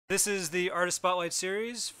This is the Artist Spotlight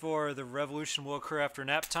series for The Revolution Will Occur After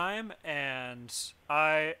Nap Time, and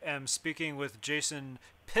I am speaking with Jason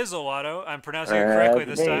Pizzolato, I'm pronouncing it correctly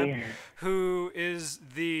That's this time, me. who is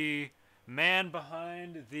the man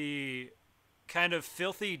behind the kind of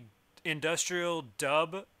filthy industrial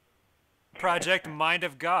dub project Mind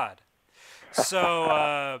of God.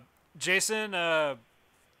 So, Jason,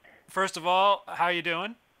 first of all, how you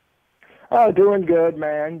doing? Oh, doing good,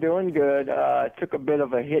 man. Doing good. Took a bit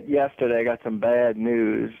of a hit yesterday. Got some bad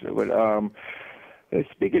news.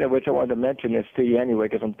 Speaking of which, I wanted to mention this to you anyway,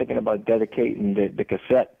 because I'm thinking about dedicating the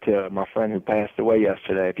cassette to my friend who passed away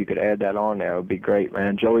yesterday. If you could add that on there, it would be great,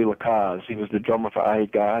 man. Joey Lacaze. He was the drummer for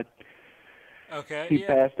Eyehategod. Okay, He yeah.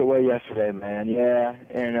 passed away yesterday, man. Yeah,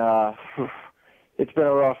 and it's been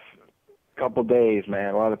a rough couple days,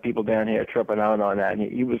 man. A lot of people down here tripping out on that. And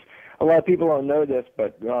he was. A lot of people don't know this,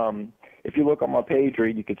 but if you look on my page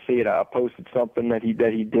read, you could see it. I posted something that he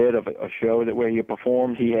did of a show that where he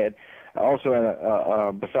performed. He had also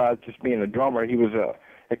had besides just being a drummer, he was a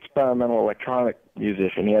experimental electronic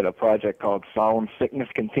musician. He had a project called Solemn Sickness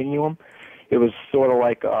Continuum. It was sort of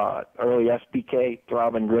like early SBK,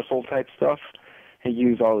 Throb and Gristle type stuff. He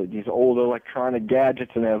used all of these old electronic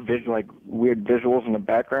gadgets and have like weird visuals in the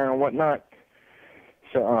background and whatnot.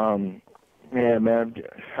 So, yeah, man,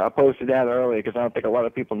 I posted that earlier because I don't think a lot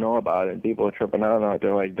of people know about it. And people are tripping out on it.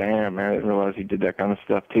 They're like, damn, man, I didn't realize he did that kind of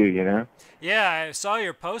stuff too, you know? Yeah, I saw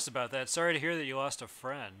your post about that. Sorry to hear that you lost a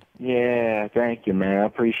friend. Yeah, thank you, man. I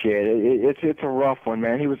appreciate it. It's a rough one,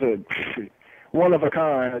 man. He was a one of a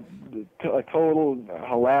kind, a total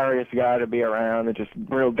hilarious guy to be around, and just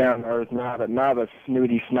real down to earth, not a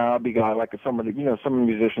snooty snobby guy like some of the some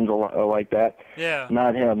musicians are like that. Yeah.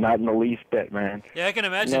 Not him, not in the least bit, man. Yeah, I can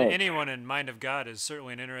imagine No. anyone in Mind of God is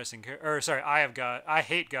certainly an interesting character. Or, sorry, Eye of God. I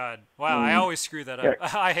Hate God. Wow, I Mm, always screw that yeah,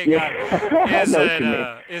 up. I Hate God. yeah. I Is know what it, you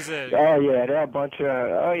mean. is it, Oh yeah, they're a bunch of.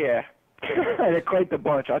 Oh yeah, they're quite the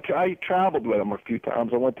bunch. I traveled with them a few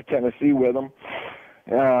times. I went to Tennessee with them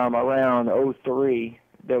around '03.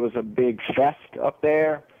 There was a big fest up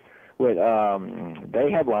there with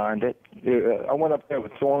they headlined it. I went up there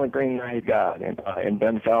with Soilent Green Night God and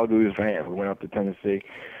Ben Falgo's van. We went up to Tennessee.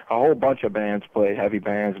 A whole bunch of bands played, heavy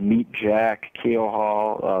bands. Meat Jack, Keel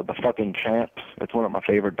Hall, the fucking Champs. It's one of my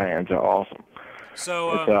favorite bands. They're awesome.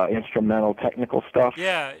 so, It's instrumental, technical stuff.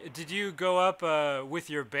 yeah, did you go up with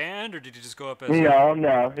your band, or did you just go up as a... No,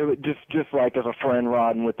 no, it was just like as a friend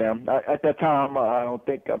riding with them. At that time, I don't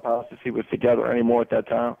think Apostasy was together anymore at that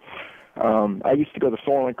time. I used to go to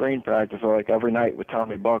Soilent Green practice like every night with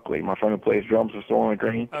Tommy Buckley, my friend who plays drums for Soilent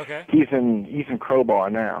Green. Okay. He's in Crowbar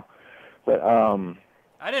now, but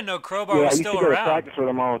I didn't know Crowbar yeah, I was used to still go to around. practice with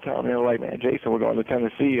them all the time. They were like, man, Jason, we're going to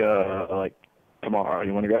Tennessee like tomorrow.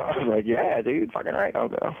 You want to go? I was like, yeah, dude, fucking right, I'll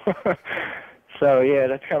go. So yeah,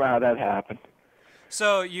 that's kind of how that happened.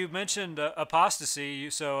 So, you mentioned Apostasy,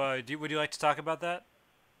 so would you like to talk about that?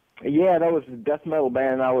 Yeah, that was the death metal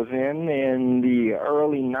band I was in the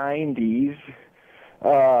early '90s.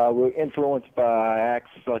 We're influenced by acts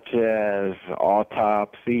such as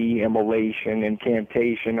Autopsy, Immolation,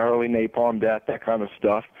 Incantation, early Napalm Death, that kind of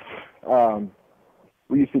stuff.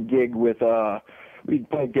 We used to gig with we'd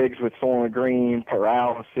play gigs with Soilent Green,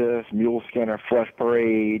 Paralysis, Mule Skinner, Flesh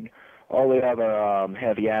Parade, all the other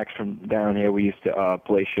heavy acts from down here we used to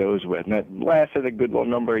play shows with. And that lasted a good little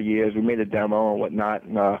number of years. We made a demo and whatnot,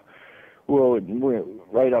 and we're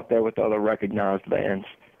right up there with the other recognized bands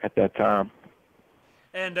at that time.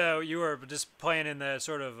 And you were just playing in the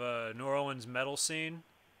sort of New Orleans metal scene?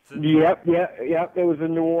 Yep. It was a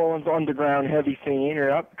New Orleans underground heavy scene.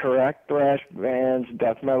 Yep, correct. Thrash bands,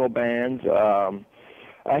 death metal bands.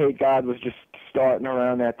 I Hate God was just starting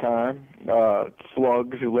around that time.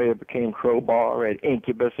 Slugs, who later became Crowbar, had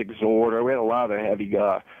Incubus, Exhorder. We had a lot of heavy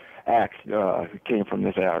acts who came from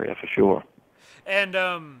this area for sure. And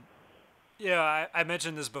yeah, I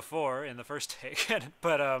mentioned this before in the first take,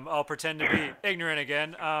 but I'll pretend to be ignorant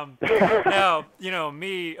again. Now,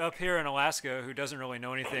 me up here in Alaska, who doesn't really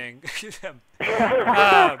know anything.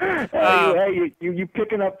 uh, uh, You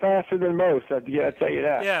picking up faster than most. Yeah, I tell you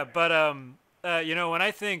that. yeah, but when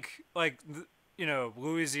I think like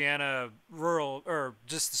Louisiana rural or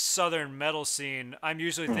just southern metal scene, I'm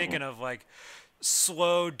usually thinking of like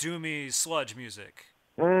slow, doomy sludge music.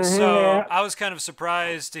 So Yeah. I was kind of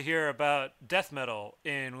surprised to hear about death metal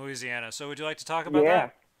in Louisiana. So would you like to talk about Yeah.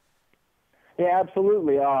 that? Yeah,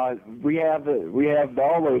 absolutely. We have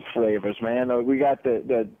all those flavors, man. We got a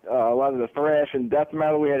lot of the thrash and death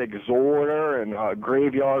metal. We had Exhorder and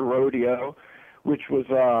Graveyard Rodeo, which was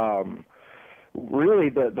really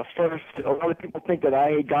the first. A lot of people think that I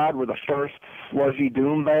Hate God were the first sludgy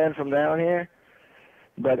doom band from down here.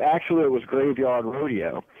 but actually it was Graveyard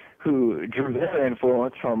Rodeo, who drew their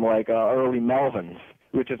influence from like early Melvins,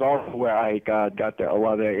 which is also where Eyehategod got a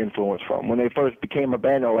lot of their influence from. When they first became a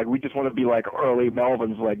band, they were like, we just want to be like early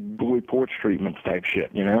Melvins, like Bluey Porch Treatments type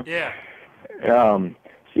shit, you know? Yeah. So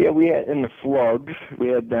yeah, we had in the Slugs, we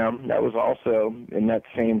had them. That was also in that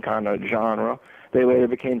same kind of genre. They later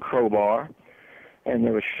became Crowbar, and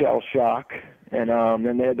there was Shell Shock, and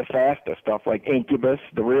then they had the faster stuff like Incubus,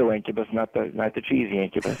 the real Incubus, not the cheesy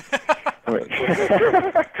Incubus.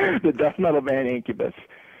 The death metal band Incubus,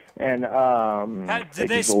 and did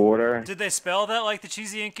they spell that like the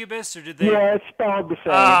cheesy Incubus, or did they? Yeah, it's spelled the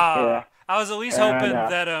same. Yeah. I was at least hoping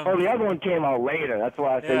that Oh, the other one came out later. That's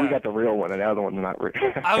why I say we got the real one, and the other one's not real.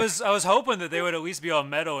 I was hoping that they would at least be all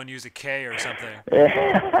metal and use a K or something.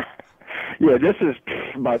 Yeah, this is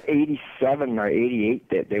about 87 or 88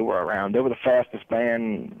 that they were around. They were the fastest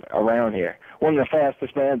band around here. One of the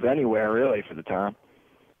fastest bands anywhere, really, for the time.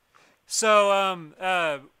 So,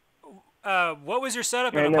 what was your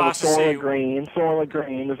setup in Apostasy? Soilent Green. Soilent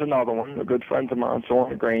Green is another one. A good friend of mine,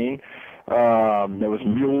 Soilent Green. There was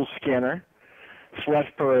Mule Skinner,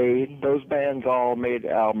 Flesh Parade. Those bands all made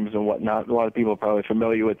albums and whatnot. A lot of people are probably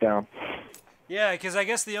familiar with them. Yeah, because I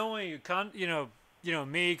guess the only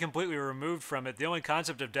me completely removed from it, the only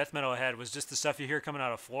concept of death metal I had was just the stuff you hear coming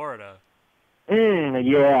out of Florida.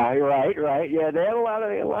 Yeah, right. Yeah, they had a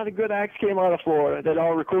lot of good acts came out of Florida that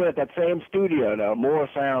all recorded at that same studio, though, Moore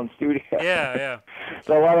Sound Studio. Yeah.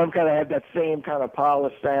 So a lot of them kind of had that same kind of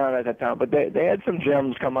polished sound at that time, but they had some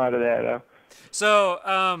gems come out of there, though.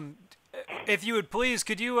 So, if you would please,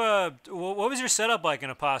 could you, what was your setup like in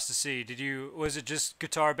Apostasy? Was it just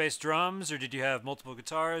guitar-based drums, or did you have multiple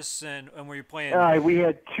guitarists, and were you playing? We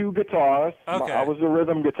had two guitarists. Okay. I was the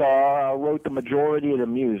rhythm guitar. I wrote the majority of the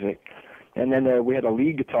music. And then we had a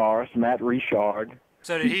lead guitarist, Matt Richard.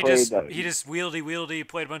 So did he just wieldy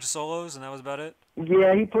played a bunch of solos, and that was about it?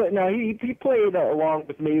 Yeah, he played along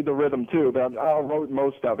with me the rhythm too, but I wrote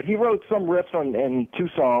most of it. He wrote some riffs in two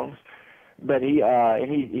songs, but he'd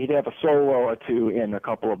have a solo or two in a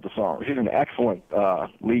couple of the songs. He's an excellent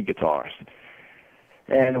lead guitarist.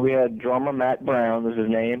 And we had drummer Matt Brown is his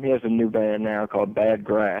name. He has a new band now called Bad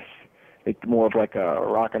Grass. It's more of like a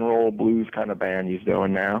rock and roll blues kind of band he's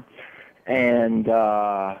doing now. And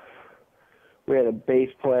we had a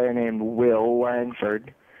bass player named Will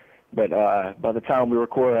Langford, but by the time we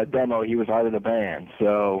recorded that demo, he was out of the band.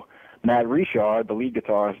 So Matt Richard, the lead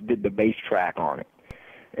guitarist, did the bass track on it.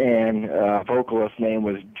 And vocalist's name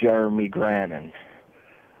was Jeremy Grannon.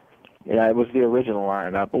 Yeah, it was the original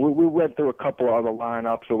lineup. But we went through a couple other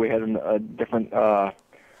lineups, so we had a different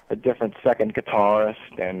second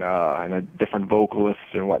guitarist and a different vocalist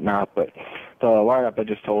and whatnot. But the lineup I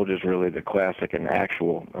just told you is really the classic and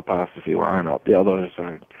actual Apostasy lineup. The others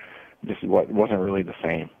wasn't really the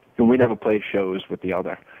same. And we never played shows with the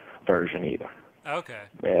other version either. Okay.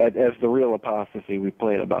 As the real Apostasy, we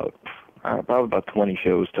played probably about 20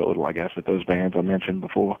 shows total, I guess, with those bands I mentioned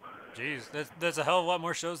before. Jeez, that's a hell of a lot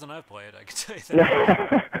more shows than I've played, I can tell you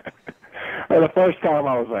that. Well, the first time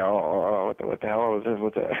I was like, what the hell was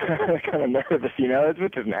this? Kind of nervous,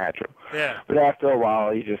 which is natural. Yeah. But after a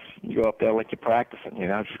while, you go up there like you're practicing,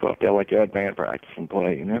 just go up there like you're at band practice and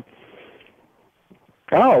play,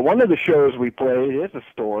 Oh, one of the shows we played is a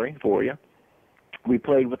story for you. We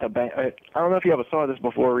played with a band. I don't know if you ever saw this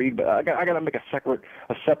before, Reed, but I got to make a separate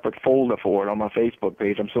folder for it on my Facebook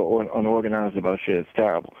page. I'm so unorganized about shit. It's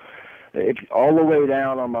terrible. All the way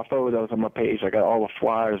down on my photos on my page, I got all the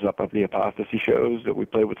flyers up of the Apostasy shows that we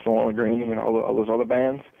played with Soilent Green and all those other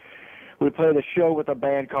bands. We played a show with a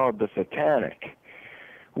band called the Satanic,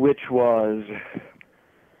 which was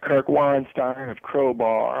Kirk Weinstein of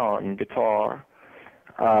Crowbar on guitar,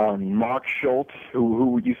 Mark Schultz,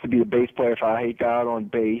 who used to be the bass player for Eyehategod on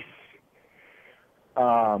bass,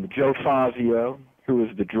 Joe Fazio, who was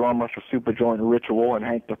the drummer for Superjoint Ritual and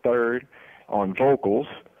Hank III on vocals,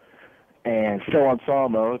 and Phil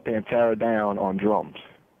Anselmo, Pantera Down on drums.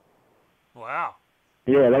 Wow.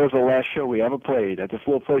 Yeah, that was the last show we ever played at this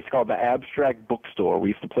little place called the Abstract Bookstore. We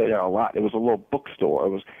used to play there a lot. It was a little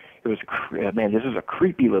bookstore. Man, this is a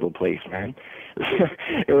creepy little place, man.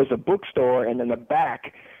 It was a bookstore, and in the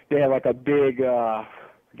back they had like a big, I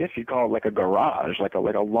guess you'd call it like a garage, like a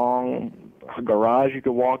long garage you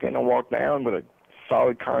could walk in and walk down with a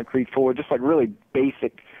solid concrete floor, just like really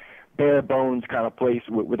basic, bare bones kind of place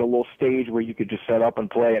with a little stage where you could just set up and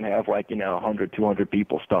play and have 100, 200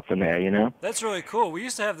 people stuff in there, That's really cool. We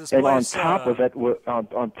used to have this and place. And on top of it,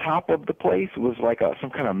 on top of the place was like some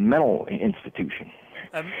kind of mental institution.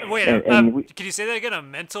 Can you say that again? A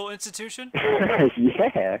mental institution?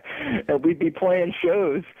 Yeah. And we'd be playing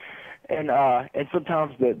shows, and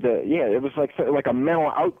sometimes it was like a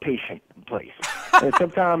mental outpatient place. And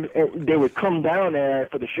sometimes they would come down there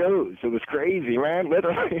for the shows. It was crazy, man,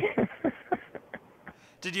 literally.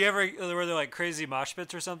 Did you ever, were there like crazy mosh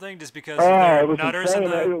pits or something just because Oh, they're it was nutters?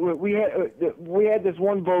 insane. We had this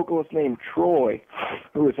one vocalist named Troy,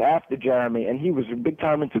 who was after Jeremy, and he was big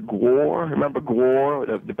time into Gore. Remember Gore,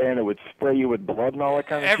 the band that would spray you with blood and all that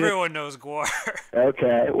kind of shit? Everyone knows Gore.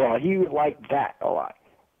 Okay, well, he liked that a lot.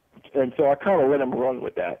 And so I kind of let him run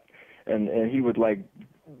with that. And he would, like,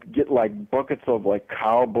 get, like, buckets of, like,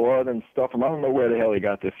 cow blood and stuff. And I don't know where the hell he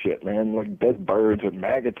got this shit, man. Like, dead birds with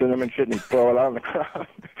maggots in them and shit, and he'd throw it out on the crowd.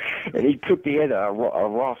 And he had a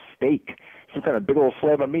raw steak, some kind of big old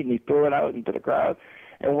slab of meat, and he threw it out into the crowd.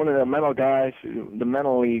 And one of the mental guys, the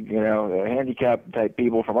mentally, handicapped type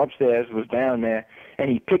people from upstairs was down there, and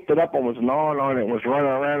he picked it up and was gnawing on it and was running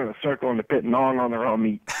around in a circle in the pit, gnawing on the raw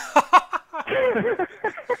meat.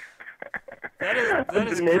 That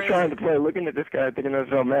is they're crazy. trying to play, looking at this guy, thinking to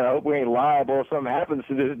themselves, man, I hope we ain't liable if something happens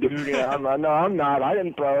to this dude. You know, I'm not. I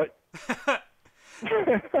didn't throw it.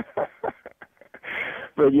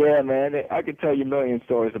 But yeah, man, I could tell you a million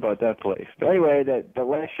stories about that place. But anyway, the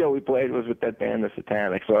last show we played was with that band, the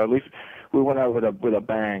Satanic. So at least we went out with a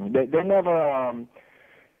bang. They never.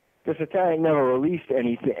 The Satanic never released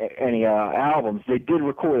any albums. They did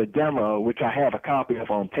record a demo, which I have a copy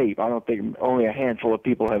of on tape. I don't think only a handful of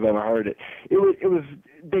people have ever heard it. It was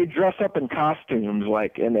they dress up in costumes,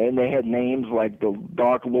 like, and they had names like the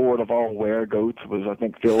Dark Lord of all Weregoats was, I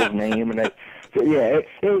think, Phil's name, and it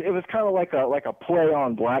was kind of like a play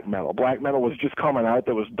on black metal. Black metal was just coming out.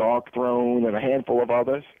 There was Dark Throne and a handful of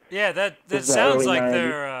others. Yeah, that sounds like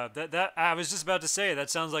their that I was just about to say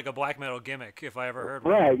that sounds like a black metal gimmick if I ever heard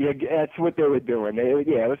one. Right, yeah, that's what they were doing. It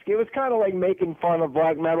was kind of like making fun of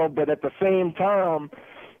black metal, but at the same time,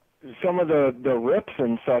 some of the riffs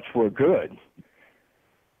and such were good.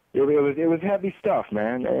 It was heavy stuff,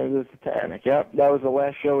 man. It was Satanic. Yep, that was the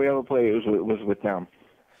last show we ever played. It was with them.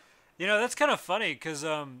 You know, that's kind of funny because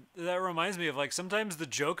that reminds me of, like, sometimes the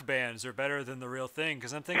joke bands are better than the real thing.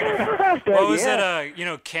 Because I'm thinking, what was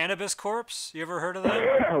it? Cannabis Corpse. You ever heard of them?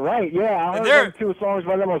 Right. Yeah, I heard 2 songs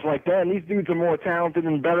by them. I was like, damn, these dudes are more talented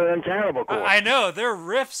and better than Cannibal Corpse. I know their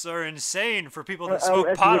riffs are insane for people that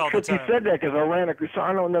smoke pot all the time. You said that because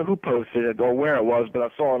I don't know who posted it or where it was, but I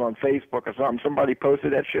saw it on Facebook or something. Somebody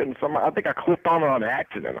posted that shit, and I think I clicked on it on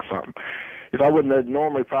accident or something. If I wouldn't have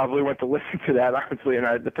normally probably went to listen to that, honestly, and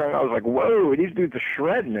at the time I was like, whoa, these dudes are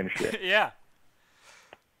shredding and shit. Yeah.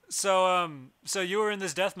 So you were in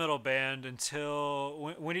this death metal band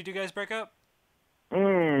until, when did you guys break up?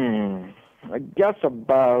 I guess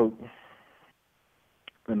about,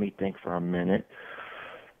 let me think for a minute,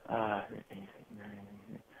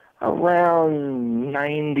 around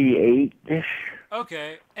 98-ish.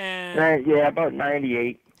 Okay, and... Yeah, about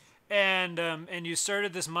 98. And you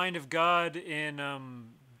started this Mind of God in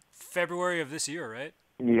February of this year, right?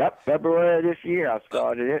 Yep, February of this year I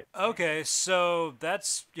started it. Okay, so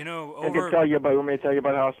that's, over... Want me to tell you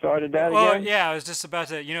about how I started that again? Yeah, I was just about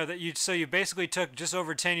to, so you basically took just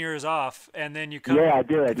over 10 years off, and then you come... Yeah, I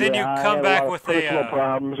did. Then you come back with personal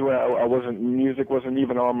problems where music wasn't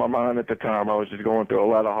even on my mind at the time. I was just going through a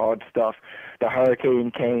lot of hard stuff. The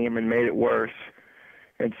hurricane came and made it worse.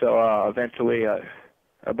 And so eventually...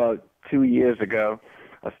 about 2 years ago,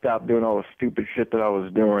 I stopped doing all the stupid shit that I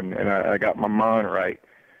was doing, and I got my mind right,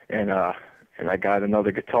 and I got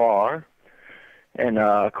another guitar and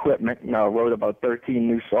equipment, and I wrote about 13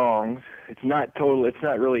 new songs. It's not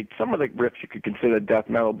really, some of the riffs you could consider death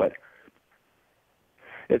metal, but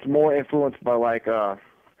it's more influenced by like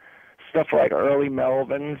stuff like early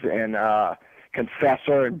Melvins and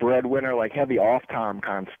Confessor and Breadwinner, like heavy off-time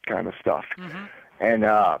kind of stuff. Mm-hmm. And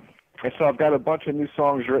so I've got a bunch of new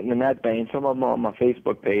songs written in that vein. Some of them are on my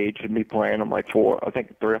Facebook page and me playing them, like 3 or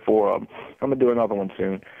 4 of them. I'm going to do another one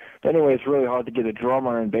soon. But anyway, it's really hard to get a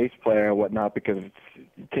drummer and bass player and whatnot because it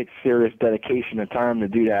takes serious dedication and time to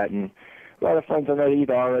do that. And a lot of friends I know are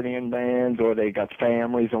either already in bands or they got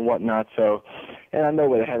families and whatnot. So, and I know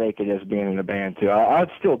what a headache it is being in a band too. I'd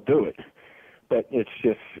still do it, but it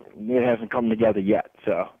hasn't come together yet.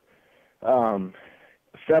 So,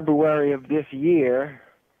 February of this year,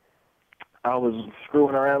 I was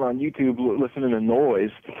screwing around on YouTube listening to noise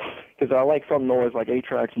because I like some noise like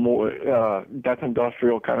A-Trax Morgue, Death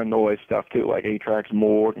Industrial kind of noise stuff too, like A-Trax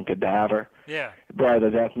Morgue and Cadaver. Yeah. Bride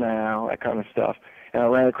of Death Now, that kind of stuff. And I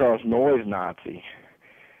ran across Noise Nazi.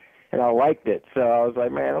 And I liked it. So I was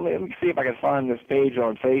like, man, let me see if I can find this page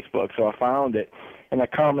on Facebook. So I found it. And I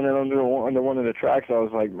commented under one of the tracks. I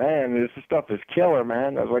was like, man, this stuff is killer,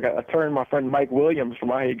 man. I was like, I turned my friend Mike Williams from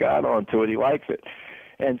Eyehategod onto it. He likes it.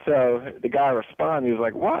 And so the guy responded, he was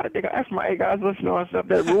like, what? That's my guys listening to our stuff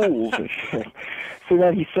that rules and shit. So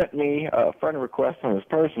then he sent me a friend request on his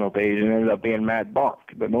personal page, and it ended up being Matt Bonk,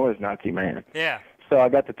 the noise Nazi man. Yeah. So I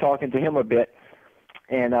got to talking to him a bit,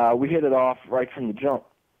 and we hit it off right from the jump.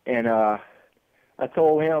 And I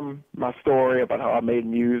told him my story about how I made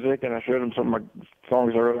music, and I showed him some of my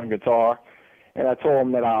songs I wrote on guitar. And I told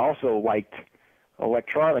him that I also liked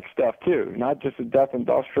electronic stuff too, not just the death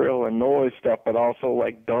industrial and noise stuff, but also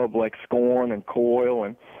like dub, like Scorn and Coil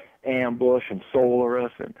and Ambush and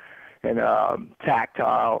Solaris and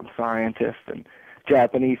Tactile and Scientist and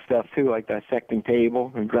Japanese stuff too, like Dissecting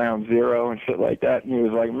Table and Ground Zero and shit like that. And he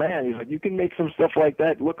was like, man, he's like, you can make some stuff like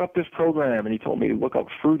that. Look up this program. And he told me to look up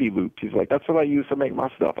Fruity Loops. He's like, that's what I use to make my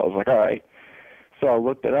stuff. I was like, all right. So I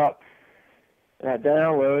looked it up. And I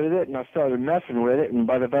downloaded it, and I started messing with it, and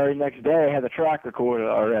by the very next day, I had the track recorded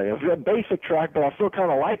already. It was a basic track, but I still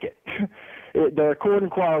kind of like it. The recording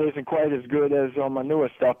quality isn't quite as good as on my newer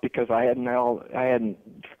stuff because I hadn't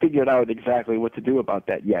figured out exactly what to do about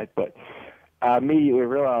that yet. But I immediately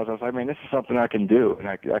realized, I was like, man, this is something I can do, and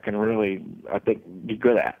I can really, I think, be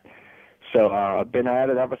good at. So I've been at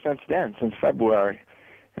it ever since then, since February.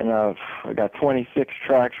 And I got 26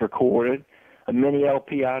 tracks recorded. A mini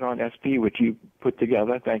LP out on SP, which you put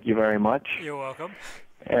together. Thank you very much. You're welcome.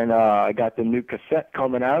 And I got the new cassette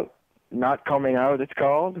coming out. Not Coming Out, it's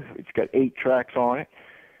called. It's got 8 tracks on it.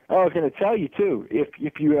 Oh, I was going to tell you, too,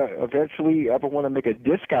 if you eventually ever want to make a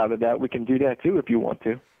disc out of that, we can do that, too, if you want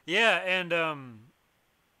to. Yeah, and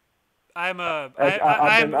I've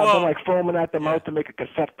been like foaming at the mouth to make a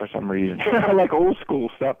cassette for some reason. I like old school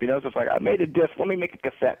stuff, you know. So it's like I made a disc. Let me make a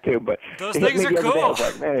cassette too. But those things are cool. I was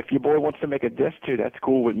like, man, if your boy wants to make a disc too, that's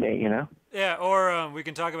cool with me, you know. Yeah, or we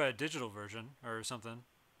can talk about a digital version or something.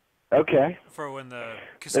 Okay. For when the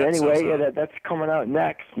cassette. But anyway, yeah, that's coming out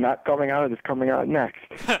next. Not coming out. It's coming out next.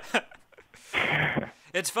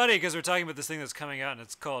 It's funny because we're talking about this thing that's coming out, and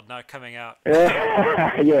it's called Not Coming Out.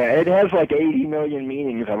 Yeah, it has like 80 million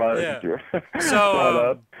meanings. I've already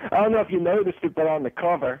So, I don't know if you noticed it, but on the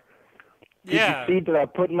cover, you can see that I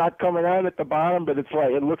put Not Coming Out at the bottom, but it's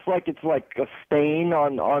like it looks like it's like a stain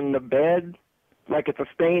on the bed, like it's a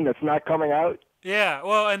stain that's not coming out. Yeah,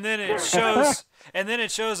 well, and then it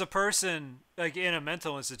shows a person like in a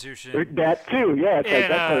mental institution. That too, yeah. It's like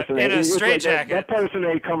that person in a straitjacket. That person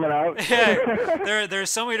ain't coming out. Yeah, there's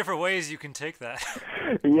so many different ways you can take that.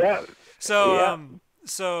 Yeah.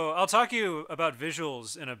 So I'll talk to you about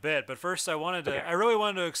visuals in a bit, but first I really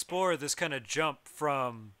wanted to explore this kind of jump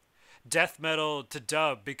from death metal to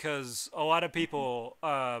dub because a lot of people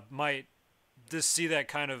might just see that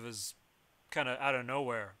kind of as kind of out of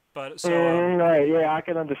nowhere. But so right, yeah, I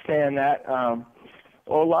can understand that.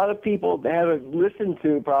 Well, a lot of people haven't listened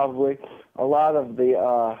to probably a lot of the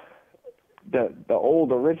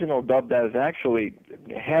old original dub that is actually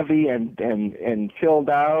heavy and chilled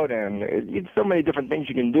out, and it's so many different things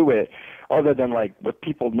you can do with it, other than like what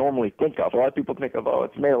people normally think of. A lot of people think of, oh,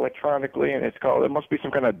 it's made electronically, and it must be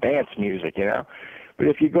some kind of dance music, you know. But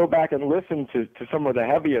if you go back and listen to some of the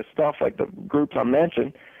heavier stuff, like the groups I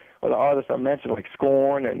mentioned, or the artists I mentioned, like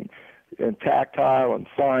Scorn and Tactile and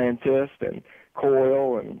Scientist and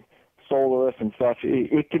Coil and Solaris and such,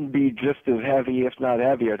 it can be just as heavy, if not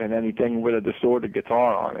heavier, than anything with a distorted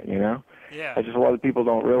guitar on it, you know? Yeah. Just a lot of people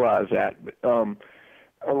don't realize that. But,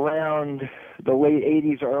 around the late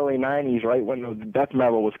 80s, early 90s, right, when the death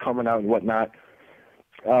metal was coming out and whatnot,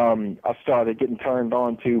 I started getting turned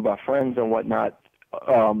on to by friends and whatnot,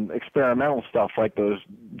 experimental stuff like those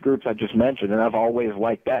groups I just mentioned, and I've always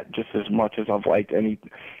liked that just as much as I've liked any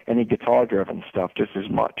guitar-driven stuff, just as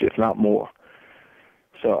much, if not more.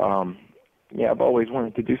 So, yeah, I've always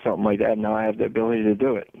wanted to do something like that, and now I have the ability to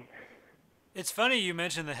do it. It's funny you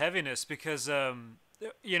mentioned the heaviness because,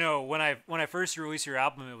 you know, when I first released your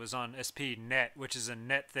album, it was on SP Net, which is a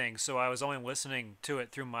net thing, so I was only listening to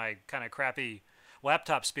it through my kind of crappy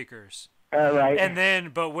laptop speakers. Right. And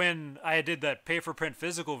then, but when I did that pay-for-print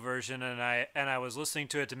physical version, and I was listening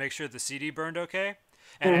to it to make sure the CD burned okay,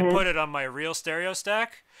 and I put it on my real stereo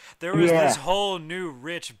stack, there was this whole new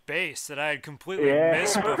rich bass that I had completely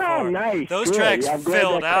missed before. Nice. Those Good. tracks I'm glad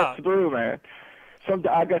filled that out. Through, man.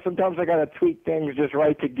 Sometimes I gotta tweak things just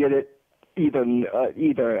right to get it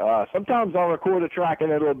either. Sometimes I'll record a track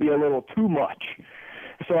and it'll be a little too much,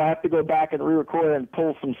 so I have to go back and re-record it and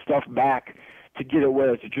pull some stuff back to get it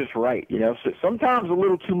where it's just right, you know. So sometimes a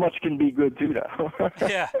little too much can be good too, though.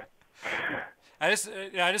 Yeah. I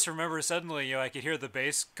just remember suddenly, you know, I could hear the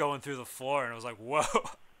bass going through the floor, and I was like, whoa.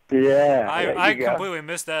 Yeah, I completely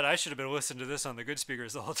missed that. I should have been listening to this on the good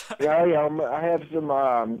speakers the whole time. Yeah, yeah. I have some.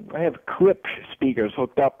 I have clip speakers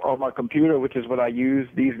hooked up on my computer, which is what I use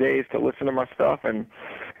these days to listen to my stuff and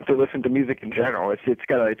to listen to music in general. It's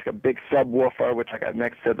got a big subwoofer, which I got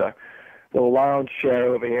next to the little lounge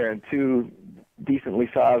chair over here, and two decently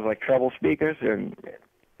sized like treble speakers, and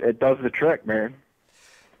it does the trick, man.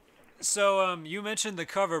 So you mentioned the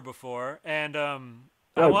cover before, and good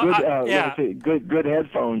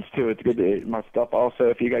headphones too. It's good. My stuff also.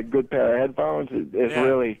 If you got good pair of headphones, it's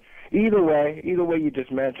really either way you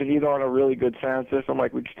just mentioned, either on a really good sound system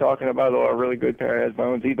like we were just talking about, or a really good pair of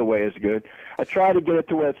headphones. Either way is good. I try to get it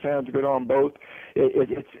to where it sounds good on both.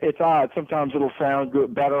 It's odd. Sometimes it'll sound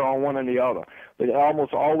good better on one than the other, but it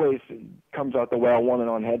almost always comes out the way I want it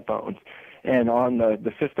on headphones. And on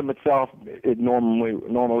the system itself, it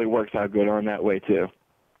normally works out good on that way too.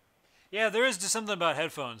 Yeah, there is just something about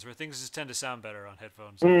headphones where things just tend to sound better on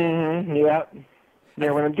headphones. Mm-hmm. Yeah.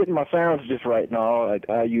 Yeah, when I'm getting my sounds just right and all,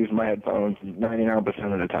 I use my headphones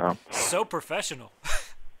 99% of the time. So professional.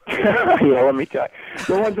 Yeah, let me tell you.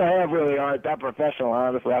 The ones I have really aren't that professional,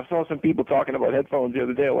 honestly. I saw some people talking about headphones the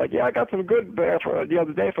other day. Like, yeah, I got some good the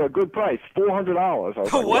other day for a good price, $400. I was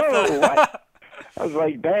like, whoa, what? I was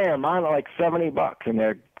like, damn, mine are like $70, and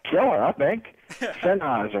they're killer, I think.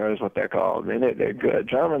 Sennheiser is what they're called. I mean, they're good.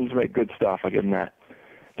 Germans make good stuff. I give them that.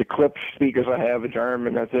 The clip speakers I have are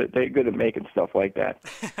German. That's it. They're good at making stuff like that.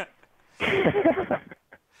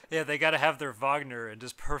 Yeah, they got to have their Wagner and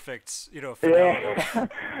just perfect, fidelity.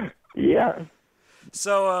 Yeah.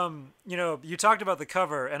 So, you talked about the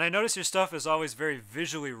cover, and I noticed your stuff is always very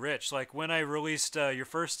visually rich. Like when I released your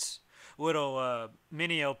first little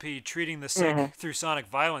mini LP, Treating the Sick Through Sonic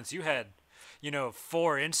Violence, you had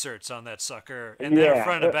 4 inserts on that sucker, and then a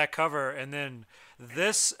front and back cover, and then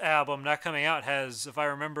this album not coming out has, if I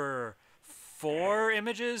remember, 4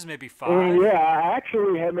 images, maybe 5. Yeah, I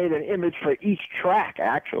actually have made an image for each track.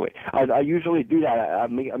 Actually, I usually do that. I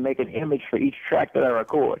make an image for each track that I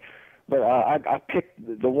record, but I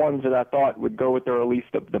picked the ones that I thought would go with the release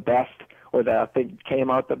the best, or that I think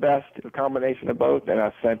came out the best, a combination of both, and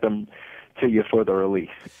I sent them to you for the release.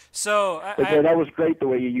 So that was great the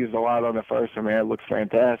way you used a lot on the first one, man. It looks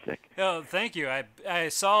fantastic. Oh, thank you. I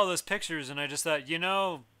saw all those pictures and I just thought,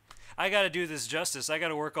 I got to do this justice. I got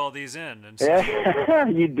to work all these in. And so, yeah,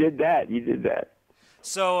 you did that. You did that.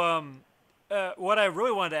 So what I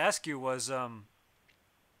really wanted to ask you was,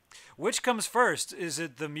 which comes first? Is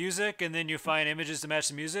it the music and then you find images to match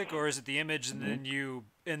the music, or is it the image and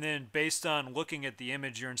then based on looking at the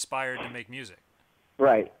image you're inspired to make music?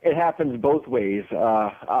 Right. It happens both ways.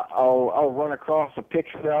 I'll run across a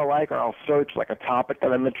picture that I like, or I'll search like a topic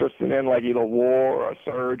that I'm interested in, like either war or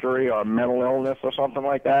surgery or mental illness or something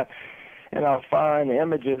like that, and I'll find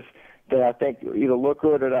images that I think either look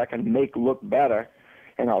good or that I can make look better,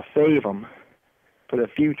 and I'll save them for the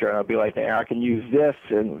future. And I'll be like, hey, I can use this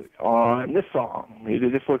on this song.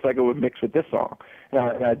 This looks like it would mix with this song.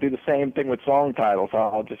 And I do the same thing with song titles.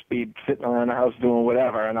 I'll just be sitting around the house doing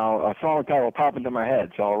whatever, and a song title will pop into my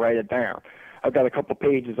head, so I'll write it down. I've got a couple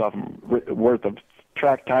pages of them worth of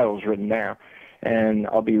track titles written down, and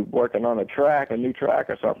I'll be working on a new track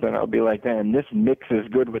or something. I'll be like, damn, this mixes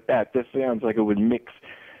good with that. This sounds like it would mix,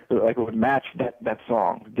 like it would match that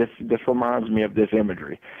song. This reminds me of this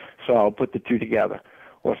imagery. So I'll put the two together.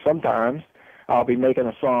 Or sometimes I'll be making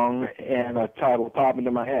a song and a title will pop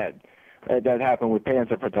into my head. That happened with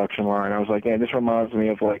Panther Production Line. I was like, this reminds me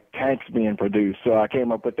of like tanks being produced. So I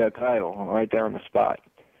came up with that title right there on the spot.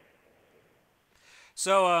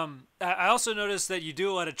 So I also noticed that you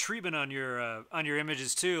do a lot of treatment on your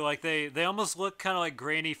images too. Like they almost look kind of like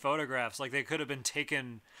grainy photographs, like they could have been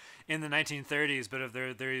taken in the 1930s, but if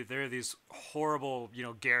they're these horrible,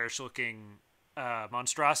 garish looking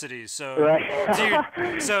monstrosities. So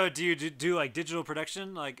right. do you do like digital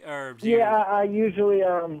production, like, or I usually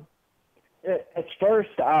at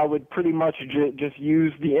first I would pretty much just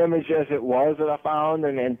use the image as it was that I found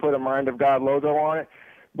and put a Mind of God logo on it.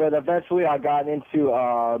 But eventually I got into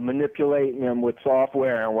manipulating them with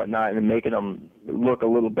software and whatnot and making them look a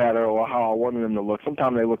little better, or how I wanted them to look.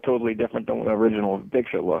 Sometimes they look totally different than what the original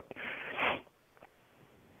picture looked.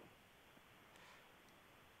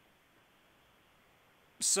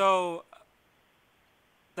 So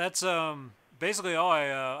that's basically all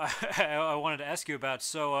I wanted to ask you about.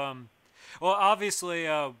 So well, obviously,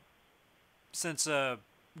 since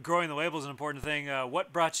growing the label is an important thing,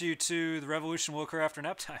 what brought you to The Revolution Will Occur After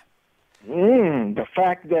Nap Time? The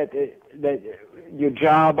fact that your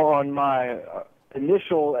job on my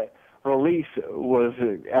initial release was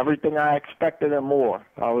everything I expected and more.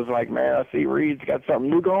 I was like, man, I see Reed's got something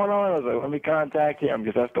new going on. I was like, let me contact him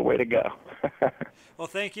because that's the way to go. Well,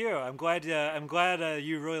 thank you. I'm glad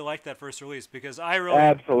you really liked that first release because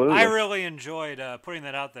Absolutely. I really enjoyed putting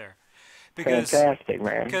that out there. Because, fantastic,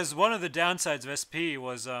 man. Because one of the downsides of SP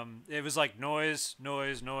was it was like noise, Yeah,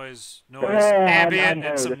 ambient,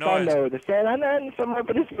 and some noise. I know this. And I'm not some of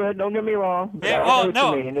it is good. Don't get me wrong. Yeah, well,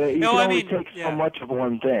 no, you can only take so much of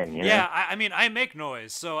one thing. You know? Yeah, I mean, I make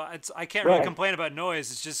noise, so I can't really complain about noise.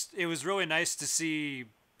 It's just it was really nice to see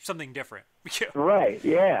something different. Right.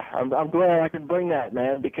 Yeah, I'm glad I can bring that,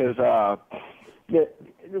 man, because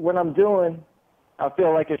what I'm doing, I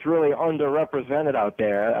feel like it's really underrepresented out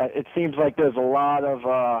there. It seems like there's a lot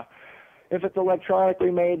of, if it's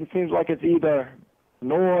electronically made, it seems like it's either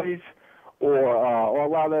noise or a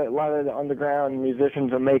lot of the underground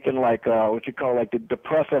musicians are making like what you call like the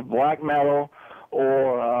depressive black metal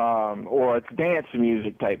or it's dance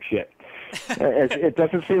music type shit. It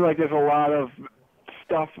doesn't seem like there's a lot of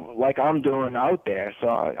stuff like I'm doing out there, so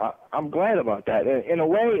I'm glad about that. In a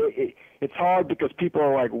way, it's hard because people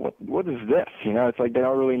are like, what is this? You know, it's like they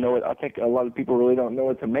don't really know it. I think a lot of people really don't know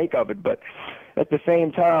what to make of it, but at the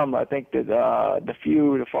same time, I think that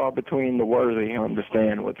the far between the worthy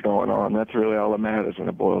understand what's going on. That's really all that matters when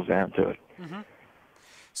it boils down to it. Mm-hmm.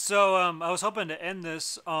 So I was hoping to end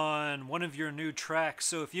this on one of your new tracks.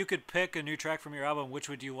 So if you could pick a new track from your album, which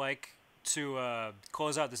would you like to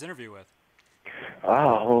close out this interview with?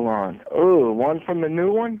 Oh, hold on. Oh, one from the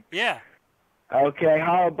new one? Yeah. Okay,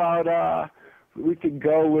 how about we could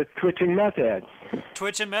go with Twitching Meth Head?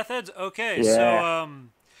 Twitching Meth Head? Okay, yeah. So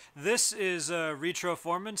this is Retro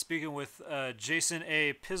Foreman speaking with Jason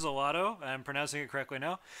A. Pizzolato. I'm pronouncing it correctly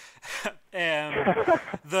now. And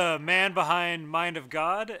the man behind Mind of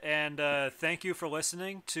God. And thank you for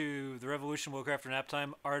listening to the Revolution Woke After Nap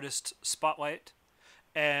Time Artist Spotlight.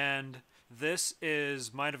 And this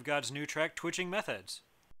is Mind of God's new track, Twitching Meth Heads.